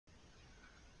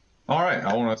All right,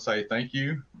 I want to say thank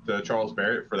you to Charles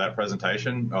Barrett for that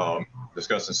presentation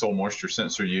discussing soil moisture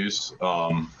sensor use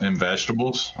in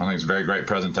vegetables. I think it's a very great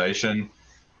presentation.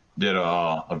 Did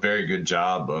a very good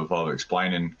job of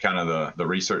explaining kind of the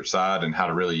research side and how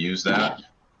to really use that.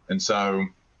 And so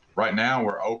right now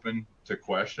we're open to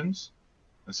questions.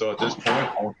 And so at this point,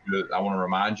 I want to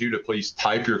remind you to please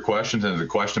type your questions into the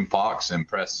question box and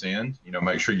press send.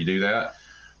 Make sure you do that.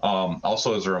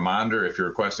 Also, as a reminder, if you're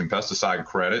requesting pesticide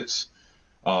credits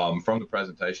from the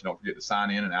presentation, don't forget to sign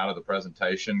in and out of the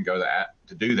presentation.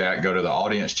 To do that, go to the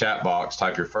audience chat box,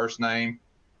 type your first name,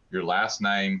 your last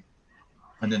name,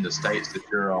 and then the states that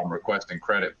you're requesting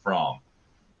credit from.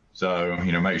 So,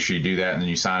 make sure you do that, and then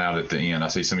you sign out at the end. I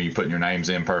see some of you putting your names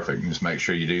in. Perfect. Just make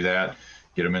sure you do that.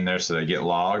 Get them in there so they get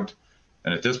logged.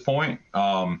 And at this point,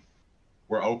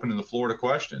 we're opening the floor to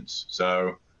questions.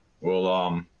 So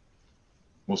we'll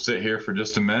sit here for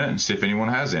just a minute and see if anyone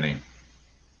has any.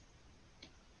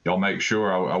 Y'all make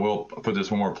sure, I will put this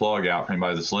one more plug out for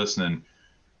anybody that's listening.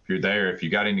 If you're there, if you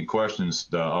got any questions,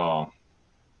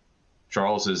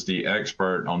 Charles is the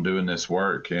expert on doing this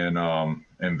work in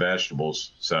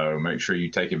vegetables. So make sure you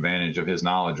take advantage of his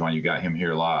knowledge when you got him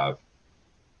here live.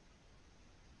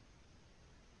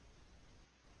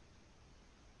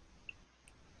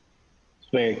 It's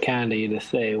very kind of you to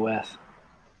say, Wes.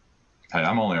 Hey,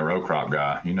 I'm only a row crop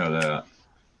guy. You know that.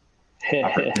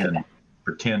 I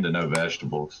pretend to know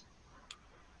vegetables.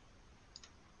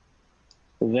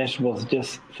 The vegetables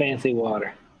just fancy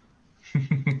water.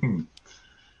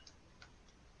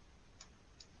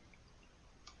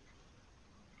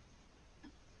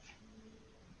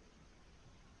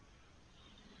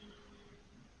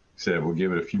 Said we'll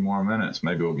give it a few more minutes.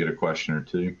 Maybe we'll get a question or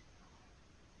two.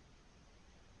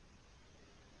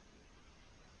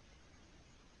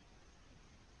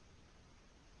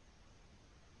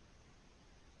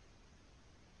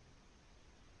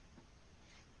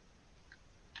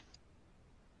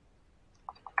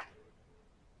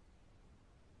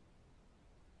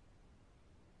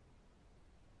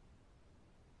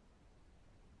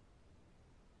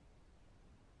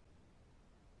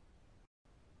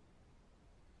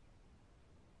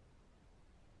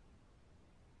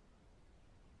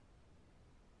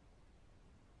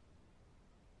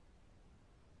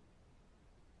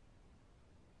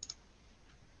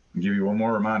 Give you one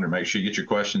more reminder. Make sure you get your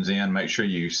questions in. Make sure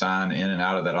you sign in and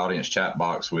out of that audience chat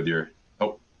box with your,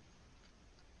 oh,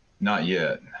 not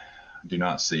yet. Do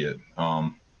not see it.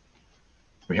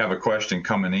 We have a question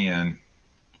coming in.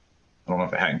 I don't know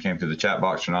if it hadn't came through the chat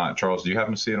box or not. Charles, do you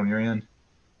happen to see it on your end?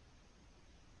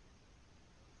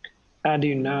 I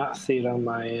do not see it on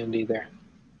my end either.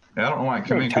 Yeah, I don't know why it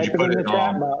came in. Could you put it in the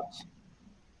chat box?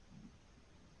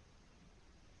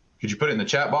 Could you put it in the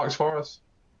chat box for us?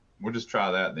 We'll just try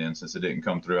that then, since it didn't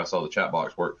come through. I saw the chat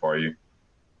box work for you.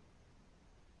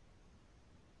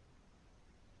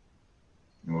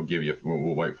 And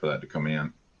we'll wait for that to come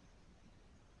in.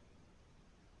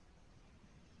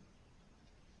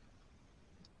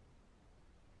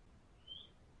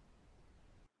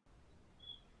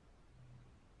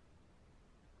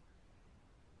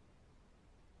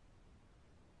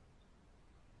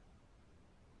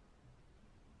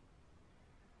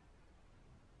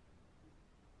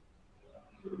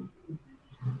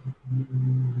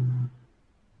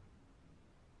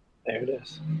 There it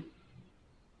is.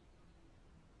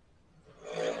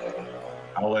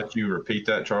 I'll let you repeat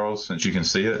that, Charles, since you can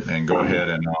see it, and go ahead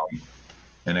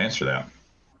and answer that.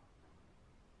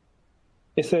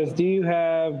 It says, do you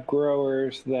have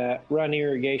growers that run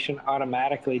irrigation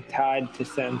automatically tied to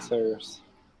sensors?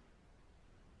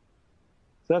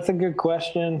 So that's a good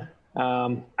question.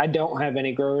 I don't have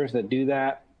any growers that do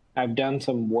that. I've done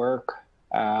some work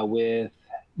with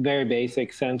very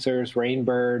basic sensors,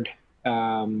 rainbird,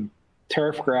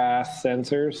 turf grass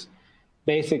sensors.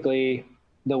 Basically,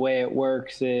 the way it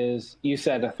works is you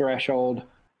set a threshold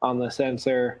on the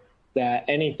sensor that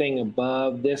anything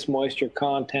above this moisture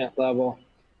content level,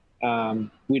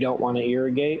 we don't want to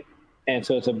irrigate. And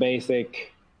so it's a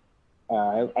basic,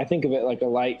 I think of it like a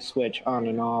light switch on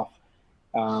and off.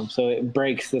 So it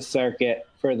breaks the circuit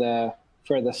for the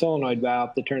solenoid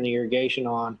valve to turn the irrigation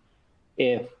on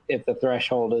if the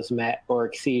threshold is met or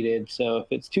exceeded. So if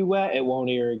it's too wet, it won't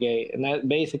irrigate. And that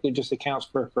basically just accounts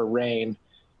for rain.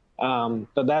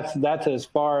 But that's as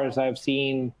far as I've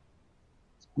seen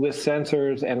with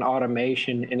sensors and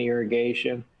automation in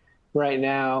irrigation. Right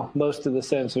now, most of the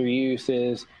sensor use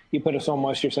is you put a soil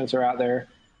moisture sensor out there,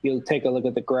 you'll take a look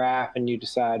at the graph and you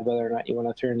decide whether or not you want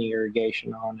to turn the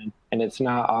irrigation on, and it's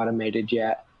not automated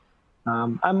yet.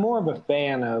 I'm more of a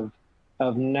fan of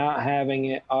not having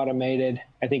it automated.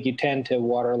 I think you tend to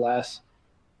water less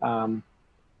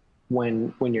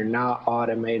when you're not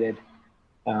automated.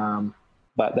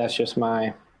 But that's just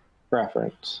my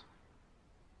preference.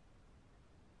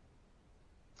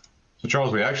 So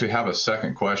Charles, we actually have a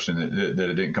second question that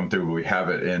it didn't come through, but we have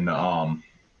it in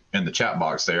the chat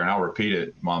box there, and I'll repeat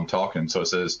it while I'm talking. So it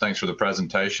says, thanks for the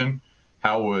presentation.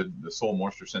 How would the soil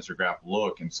moisture sensor graph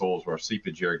look in soils where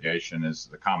seepage irrigation is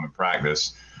the common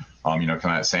practice? Kind of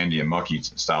that sandy and mucky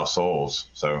style soils.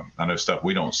 So I know stuff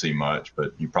we don't see much,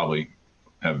 but you probably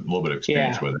have a little bit of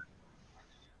experience with it.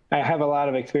 I have a lot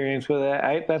of experience with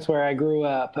it. That's where I grew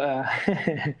up.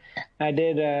 I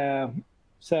did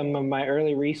some of my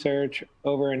early research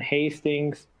over in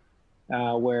Hastings,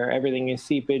 where everything is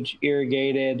seepage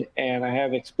irrigated, and I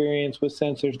have experience with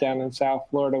sensors down in South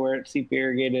Florida where it's seep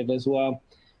irrigated as well.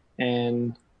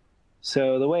 And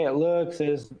so the way it looks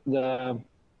is the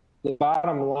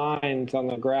bottom lines on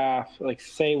the graph, like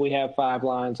say we have 5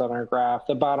 lines on our graph,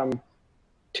 the bottom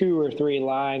 2 or 3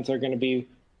 lines are going to be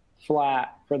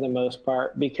flat for the most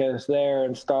part because they're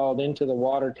installed into the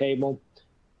water table,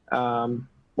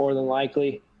 more than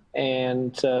likely.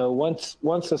 And so once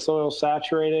the soil's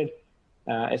saturated,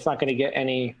 it's not going to get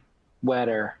any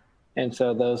wetter. And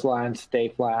so those lines stay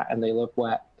flat and they look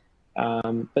wet.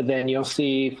 But then you'll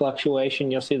see fluctuation.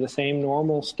 You'll see the same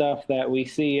normal stuff that we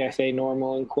see, I say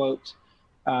normal in quotes,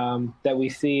 that we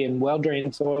see in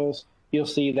well-drained soils. You'll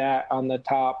see that on the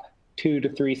top 2 to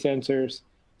 3 sensors.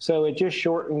 So it just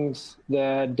shortens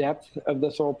the depth of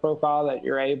the soil profile that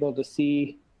you're able to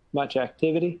see much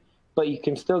activity, but you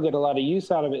can still get a lot of use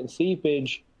out of it in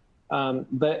seepage.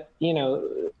 But,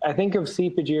 I think of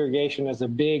seepage irrigation as a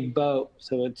big boat,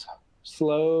 so it's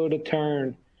slow to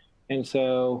turn. And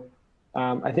so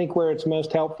I think where it's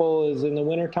most helpful is in the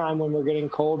wintertime when we're getting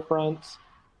cold fronts,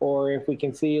 or if we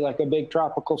can see like a big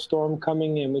tropical storm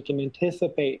coming and we can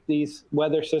anticipate these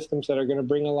weather systems that are going to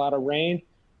bring a lot of rain.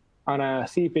 On a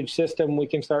seepage system, we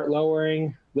can start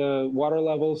lowering the water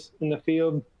levels in the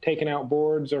field, taking out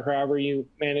boards or however you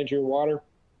manage your water.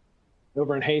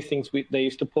 Over in Hastings, they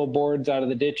used to pull boards out of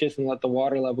the ditches and let the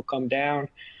water level come down,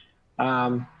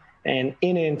 and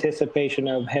in anticipation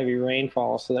of heavy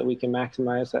rainfall so that we can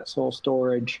maximize that soil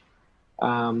storage.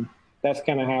 That's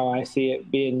kind of how I see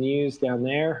it being used down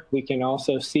there. We can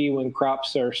also see when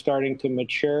crops are starting to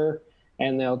mature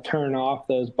and they'll turn off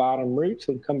those bottom roots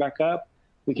and come back up.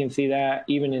 We can see that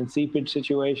even in seepage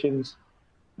situations.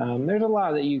 There's a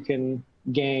lot that you can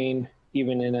gain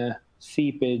even in a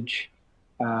seepage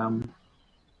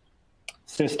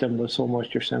system with soil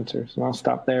moisture sensors. And I'll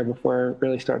stop there before I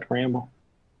really start to ramble.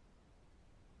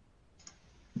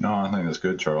 No, I think that's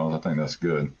good, Charles. I think that's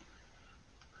good.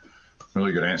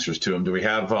 Really good answers to them. Do we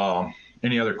have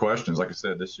any other questions? Like I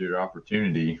said, this is your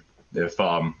opportunity. If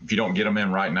you don't get them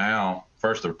in right now,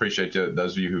 first, I appreciate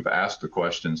those of you who've asked the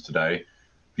questions today.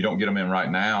 If you don't get them in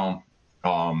right now,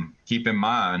 keep in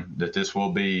mind that this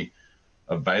will be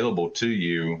available to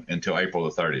you until April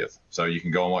the 30th. So you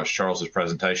can go and watch Charles's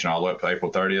presentation all the way up to April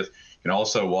 30th. You can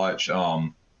also watch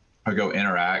or go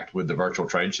interact with the virtual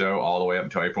trade show all the way up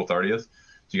until April 30th.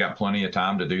 So you got plenty of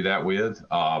time to do that with.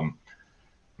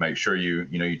 Make sure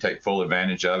you take full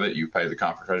advantage of it. You pay the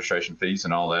conference registration fees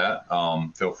and all that.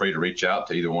 Feel free to reach out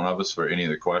to either one of us for any of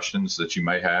the questions that you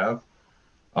may have.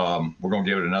 We're going to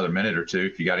give it another minute or two.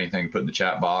 If you got anything to put in the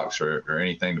chat box or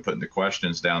anything to put in the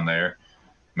questions down there,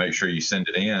 make sure you send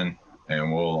it in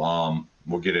and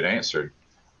we'll get it answered.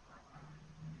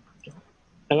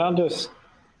 And I'll just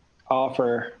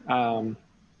offer,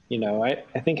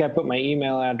 I think I put my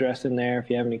email address in there. If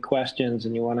you have any questions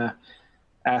and you want to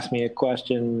ask me a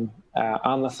question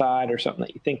on the side or something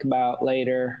that you think about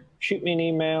later, shoot me an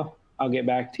email. I'll get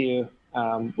back to you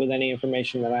with any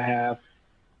information that I have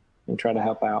and try to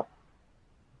help out.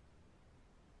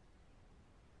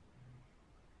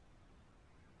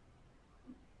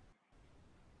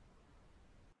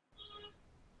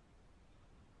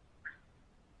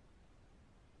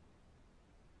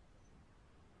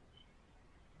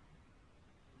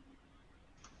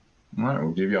 All right,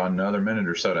 we'll give you another minute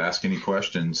or so to ask any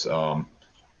questions.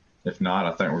 If not,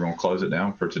 I think we're going to close it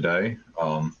down for today.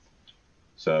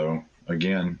 So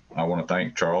again, I want to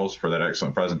thank Charles for that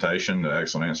excellent presentation, the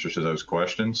excellent answers to those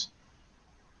questions.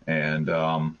 And like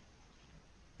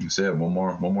I said, one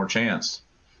more chance.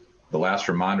 The last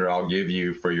reminder I'll give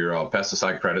you for your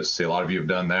pesticide credits, see a lot of you have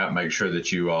done that. Make sure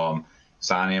that you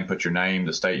sign in, put your name,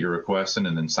 the state you're requesting,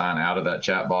 and then sign out of that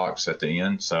chat box at the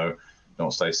end. So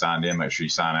don't stay signed in, make sure you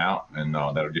sign out, and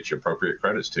that'll get you appropriate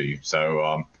credits to you.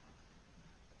 So at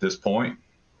this point,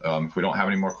 if we don't have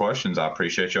any more questions, I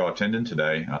appreciate y'all attending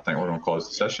today. I think we're going to close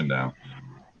the session down.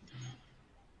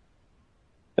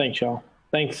 Thanks, y'all.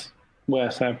 Thanks,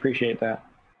 Wes. I appreciate that.